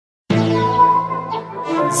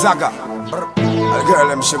Zaga, girl,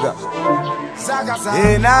 them sugar. Zaga, zaga.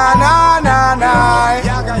 Hey, na na na na.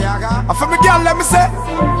 Yaga, yaga. And for me, girl, let me say,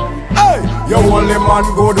 hey, you only man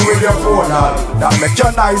good with your phone, all. That make you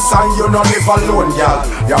nice and you not live alone, girl.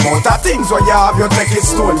 The amount of things where you have, you take it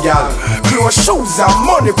stone, girl. Clothes, shoes, and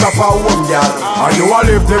money, proper home, girl. And you will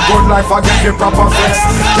live the good life and get the proper flex.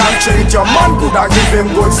 Can treat your man good and give him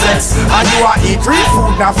good sex. And you will eat free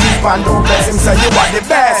food, now flip and do bless him, say you are the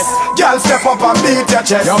best. Girl, step up and beat your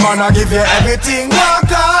chest. Your man will give you everything. Walk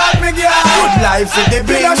out, me girl. Good life with the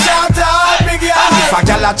big. Shout out, me girl. And if a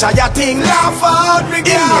girl a try your thing, laugh out, me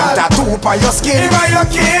girl. Name tattoo on your skin. Him a your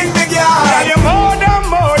king, me girl. Yeah, you more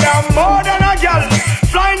than a girl.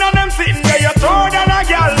 Flying on them sitting there, you're taller than a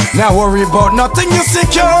girl. Now worry about nothing, you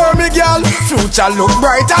secure, me girl. Future look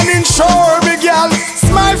bright and insure, me girl.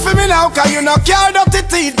 Smile for me now, cause you no care dirty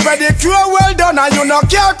teeth. Pedicure well done and you no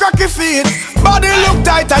care cracky feet. Body look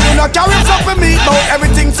tight and you no carry fluffy meat. About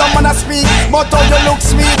everything someone a speak, but how you look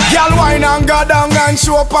sweet. Girl wine and go down and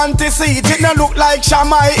show panty seat. It no look like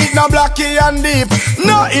Shamai, it no blacky and deep.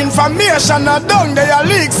 No information, no down there your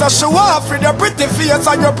leaks. So show off with your pretty face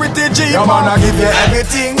and your pretty Jeep. Your man a give you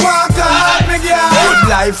everything. Walk out, me girl. Good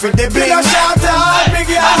life with the big. Shout out, me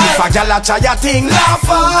girl. And if a girl a try your thing, laugh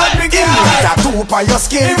out, me girl. Name tattoo on your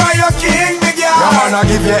skin. Him a your king, me girl. Your man a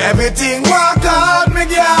give you everything. Walk out, me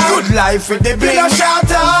girl. Good life with the big. Shout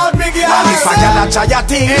out, me girl. And if a girl a try your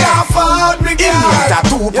thing, laugh out, me girl. Name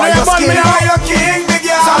tattoo on your skin. Him a your king, me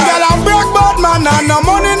girl. Some girl a broke bad man and no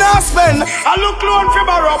money no spend. I look loan for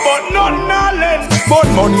borrow, but nothing I lend. But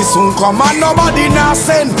money soon come and nobody na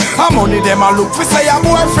send. And money them a look for say a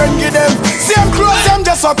boyfriend give them. Same clothes them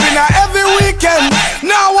just up in a every weekend.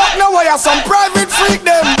 Now what now why some private freak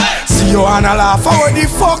them. See you and a laugh how the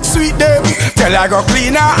fuck sweet them. Tell I go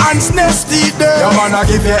clean her hands nest eat them. Your man a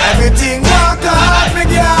give you everything. Walk out, me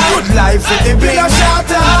girl. Good life with the big. Shout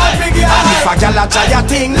out, me girl. And if a girl a try your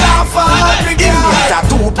thing, laugh out, me girl. Name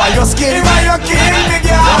tattoo on your skin. Him a your king, me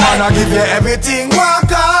girl. Your man a give you everything.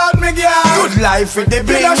 Walk out, me girl. Good life with the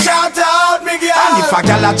big. Shout out, me girl. And if a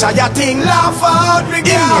girl a try your thing, laugh out, me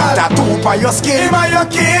girl. Name tattoo on your skin. Him a your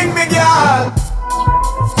king, me girl.